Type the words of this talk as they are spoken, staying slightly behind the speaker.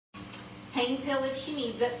pain pill if she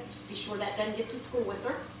needs it. Just be sure that doesn't get to school with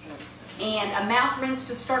her. And a mouth rinse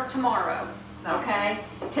to start tomorrow. Okay?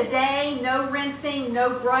 Today, no rinsing,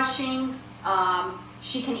 no brushing.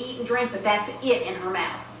 She can eat and drink, but that's it in her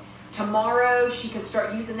mouth. Tomorrow, she can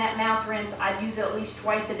start using that mouth rinse. I'd use it at least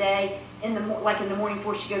twice a day, in the morning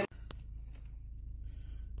before she goes.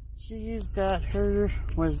 She's got her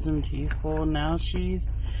wisdom teeth pulled now. She's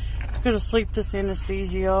going to sleep this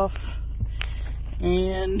anesthesia off.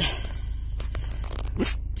 And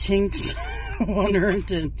Tinks want her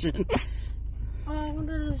attention. Oh, I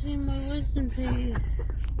wanted to see my wisdom teeth.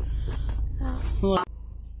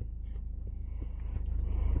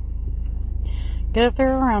 Get up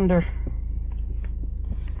there around her.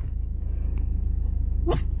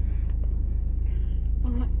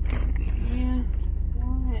 Yeah.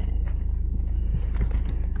 What?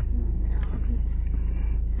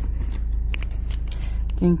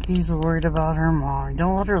 Think he's worried about her mom.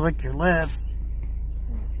 Don't let her lick your lips.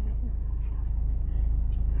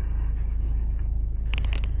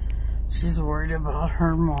 She's worried about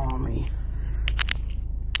her mommy.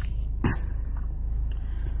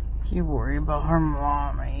 She's worried about her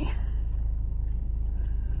mommy.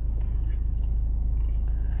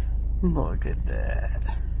 Look at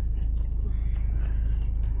that.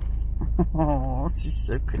 Oh, she's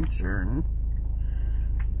so concerned.